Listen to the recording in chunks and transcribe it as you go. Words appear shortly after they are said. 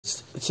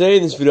today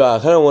in this video, I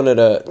kind of wanted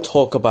to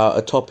talk about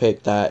a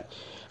topic that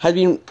has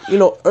been,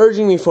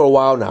 urging me for a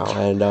while now,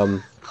 and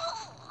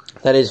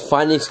that is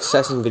finding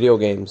success in video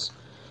games.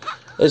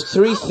 There's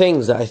three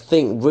things that I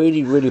think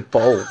really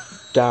boil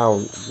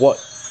down what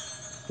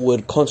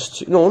would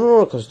constitute,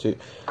 not constitute.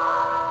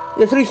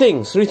 Yeah, three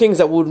things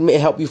that would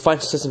help you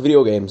find success in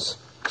video games.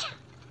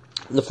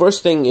 The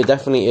first thing, it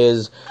definitely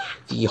is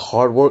the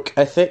hard work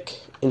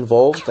ethic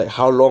involved. Like,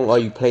 how long are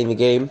you playing the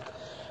game?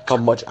 How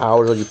much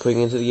hours are you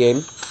putting into the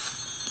game?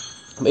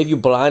 If you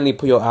blindly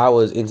put your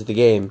hours into the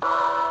game,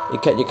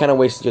 you're kind of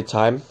wasting your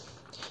time.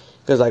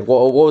 Because, like,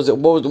 what was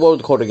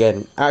the quote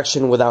again?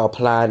 Action without a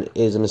plan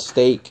is a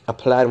mistake. A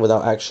plan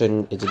without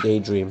action is a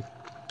daydream.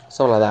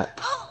 Something like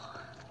that.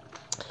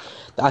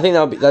 I think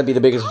that'd be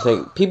the biggest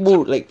thing.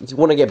 People, like,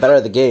 want to get better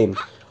at the game.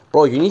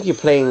 Bro, you need to be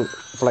playing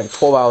for, like,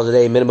 12 hours a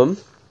day minimum.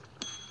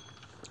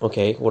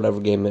 Okay,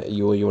 whatever game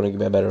you want to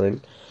get better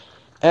in.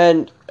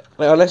 And,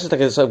 like, unless it's,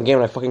 like, some game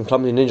like fucking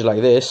Clumsy Ninja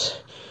like this,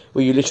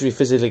 where you literally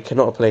physically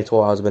cannot play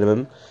 12 hours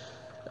minimum.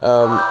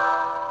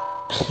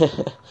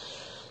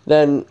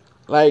 Then,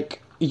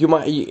 like,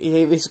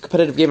 if it's a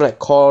competitive game like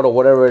COD or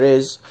whatever it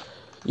is,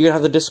 you're gonna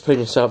have to discipline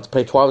yourself to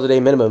play 12 hours a day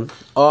minimum.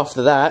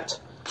 After that,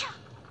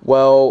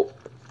 well,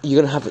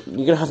 you're gonna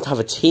have to have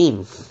a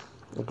team,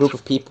 a group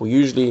of people.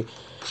 Usually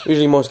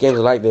most games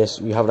are like this.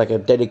 You have like a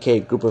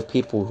dedicated group of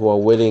people who are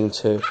willing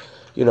to,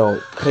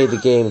 play the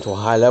game to a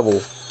high level,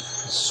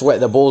 sweat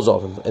their balls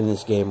off in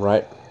this game,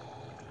 right?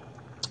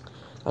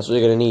 That's what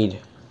you're gonna need.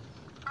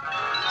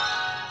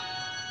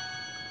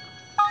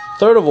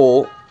 Third of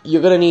all,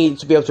 you're gonna need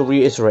to be able to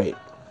reiterate.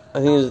 I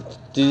think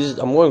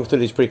I'm going through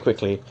these pretty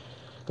quickly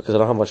because I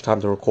don't have much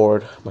time to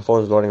record. My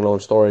phone's running low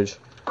on storage.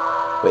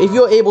 But if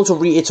you're able to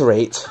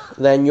reiterate,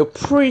 then you're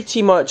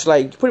pretty much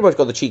got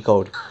the cheat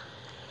code.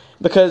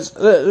 Because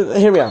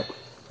hear me out.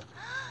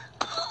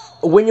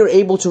 When you're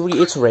able to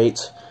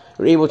reiterate,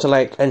 you're able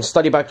to and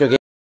study back your game.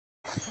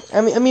 I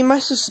mean, my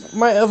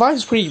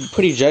advice is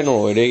pretty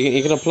general.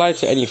 It can apply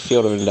to any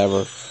field of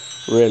endeavor,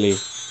 really.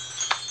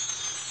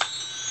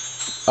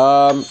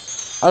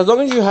 As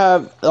long as you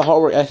have a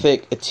hard work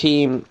ethic, a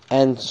team,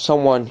 and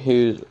someone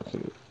who...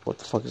 Okay, what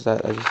the fuck is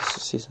that? I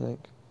just see something.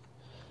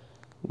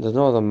 There's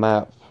no other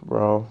map,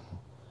 bro.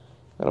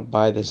 I gotta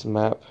buy this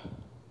map.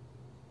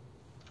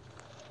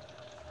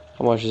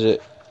 How much is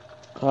it?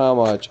 How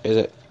much is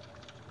it?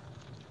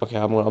 Okay,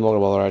 I'm not gonna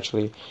bother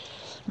actually.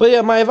 But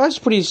yeah, my advice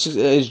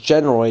is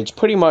general. It's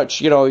pretty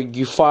much,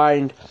 you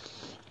find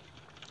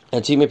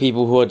a team of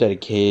people who are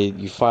dedicated.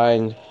 You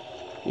find,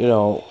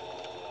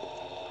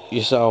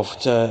 yourself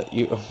to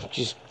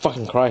just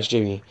fucking Christ,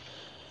 Jimmy.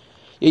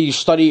 Yeah, you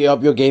study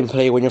up your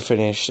gameplay when you're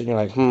finished, and you're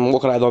like,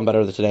 what could I have done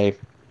better today?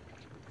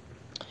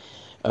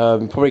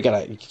 Probably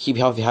gotta keep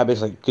healthy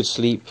habits like good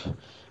sleep.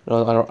 I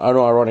know,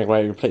 ironic,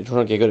 right? You're trying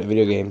to get good at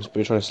video games, but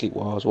you're trying to sleep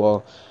well as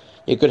well.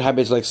 Yeah, good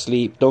habits like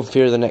sleep. Don't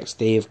fear the next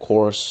day, of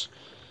course,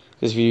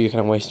 because you're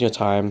kind of wasting your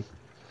time.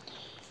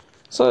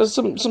 So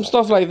some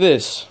stuff like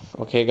this,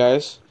 okay,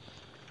 guys.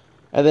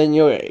 And then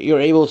you're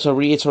able to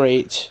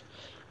reiterate.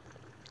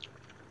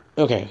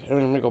 Okay,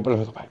 let me go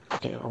back.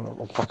 Okay,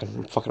 I'm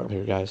fucking up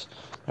here, guys.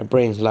 My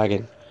brain's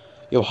lagging.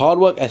 You have hard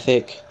work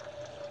ethic,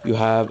 you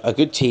have a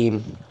good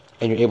team,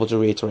 and you're able to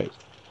reiterate.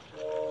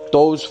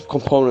 Those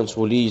components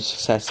will lead you to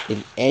success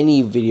in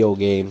any video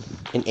game,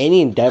 in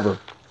any endeavor,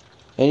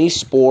 any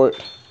sport,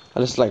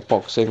 unless it's like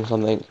boxing or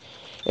something.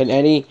 In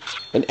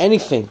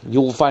anything,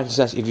 you will find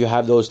success if you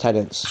have those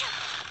tenets.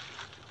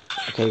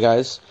 Okay,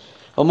 guys?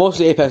 Well,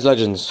 mostly Apex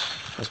Legends.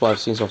 That's what I've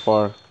seen so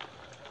far.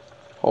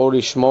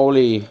 Holy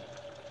schmoly.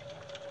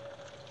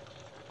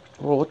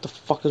 Bro, what the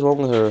fuck is wrong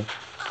with her?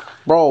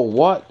 Bro,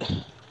 what?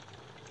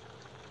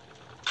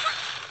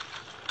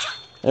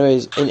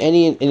 Anyways, in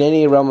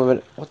any realm of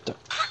it,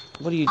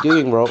 what are you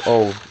doing, bro?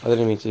 Oh, I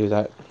didn't mean to do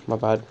that. My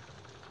bad.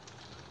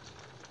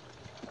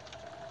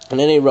 In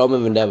any realm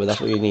of endeavor,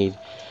 that's what you need.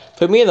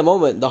 For me, at the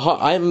moment,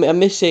 I'm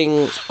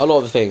missing a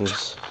lot of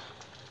things.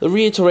 The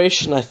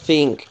reiteration, I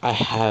think I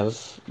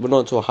have, but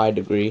not to a high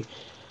degree.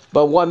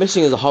 But what I'm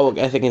missing is a hard work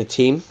ethic in the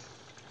team.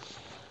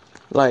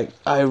 Like,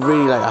 I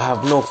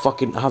have no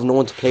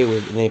one to play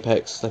with in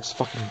Apex. Like, it's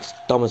fucking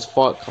dumb as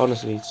fuck,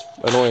 honestly. It's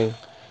annoying.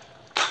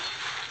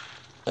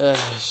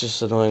 It's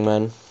just annoying,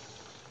 man.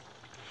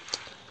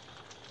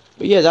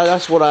 But yeah,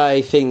 that's what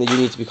I think that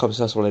you need to become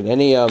successful in.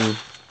 Any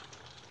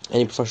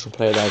professional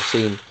player that I've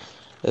seen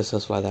is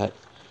successful like that.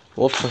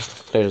 All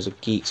professional players are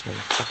geeks, man.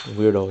 Fucking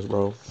weirdos,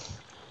 bro.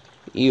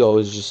 EO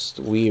is just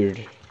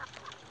weird.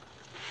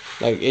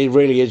 Like, it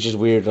really is just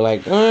weird. They're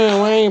like, why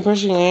are you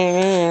pushing?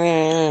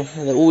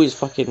 They're always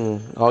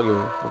fucking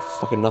arguing for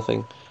fucking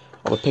nothing.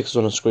 All the pixels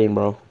on the screen,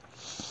 bro.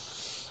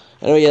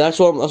 Anyway, yeah, that's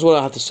what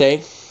I have to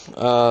say.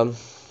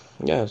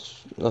 Yeah,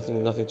 it's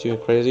nothing too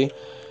crazy.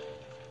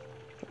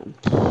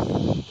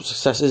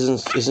 Success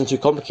isn't too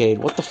complicated.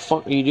 What the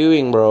fuck are you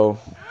doing, bro?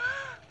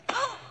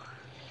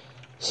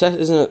 Success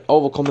isn't an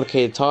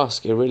overcomplicated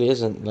task. It really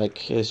isn't.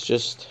 Like, it's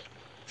just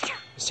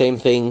same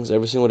things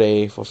every single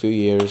day for a few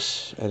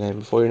years, and then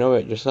before you know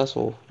it, you're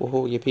successful.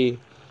 Woohoo, yippee.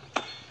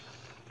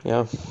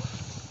 Yeah.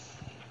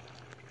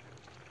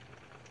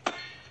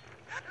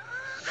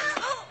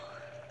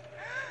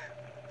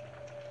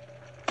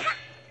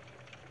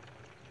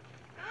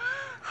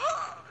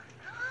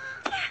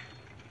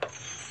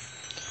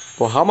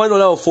 Bro, how am I not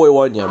level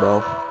 41 yet,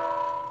 bro?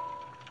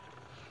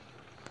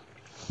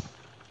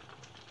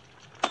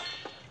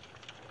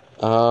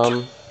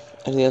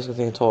 Anything else I can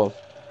think of?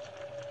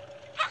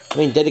 I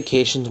mean,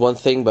 dedication's one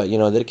thing, but you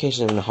know,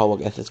 dedication and hard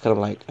work ethic's kind of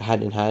like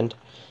hand in hand.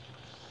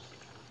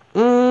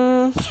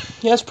 Yeah,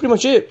 that's pretty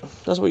much it.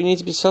 That's what you need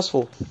to be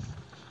successful.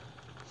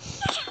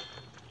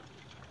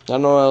 I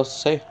don't know what else to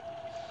say.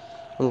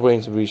 I'm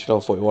waiting to reach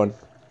level 41.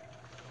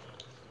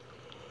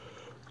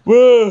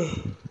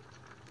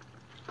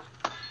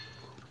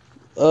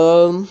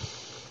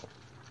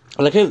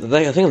 Like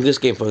I think of this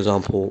game, for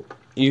example,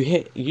 you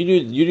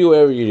do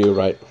whatever you do,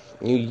 right?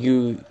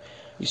 You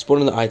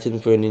spawn in the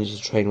items for your ninjas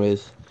to train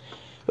with,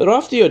 but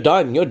after you're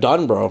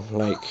done, bro.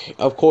 Like,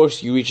 of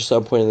course, you reach a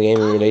certain point in the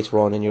game and later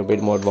on, and you're a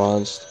bit more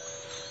advanced,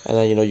 and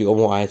then you know you got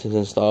more items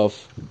and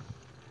stuff.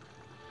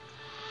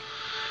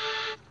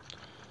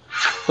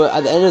 But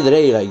at the end of the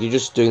day, like, you're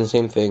just doing the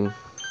same thing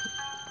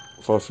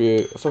for a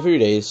few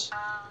days,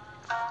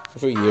 for a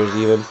few years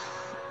even,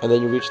 and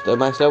then you reach the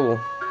max level.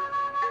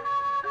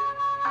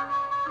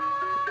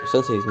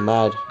 Sensei's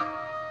mad.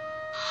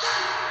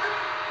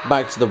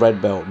 Back to the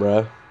red belt,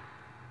 bruh.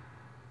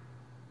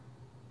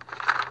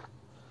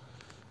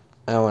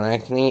 I want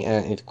acne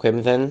and it's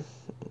Quimthen.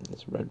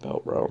 It's red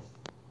belt, bro.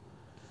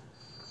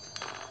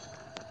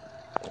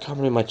 I can't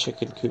believe my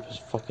chicken coop is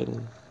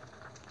fucking.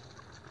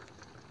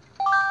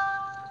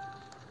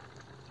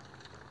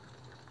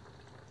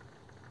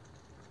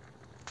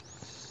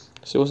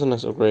 See, what's the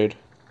next upgrade?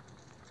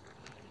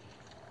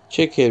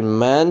 Chicken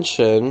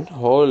mansion.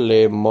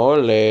 Holy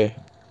moly.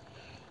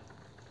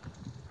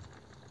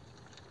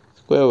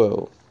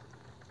 Squirrel.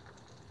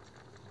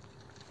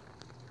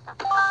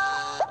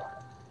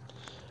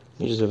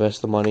 You just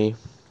invest the money.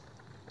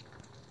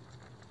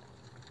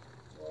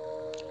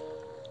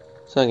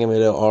 It's not gonna give me a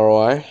little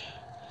ROI.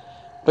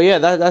 But yeah,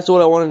 that's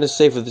all I wanted to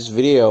say for this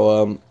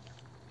video.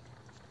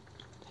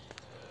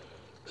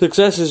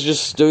 Success is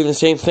just doing the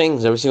same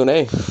things every single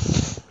day.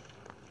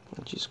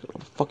 Jeez, what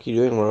the fuck are you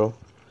doing, bro?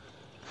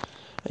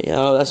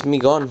 Yeah, that's me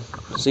gone.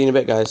 See you in a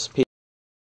bit, guys. Peace.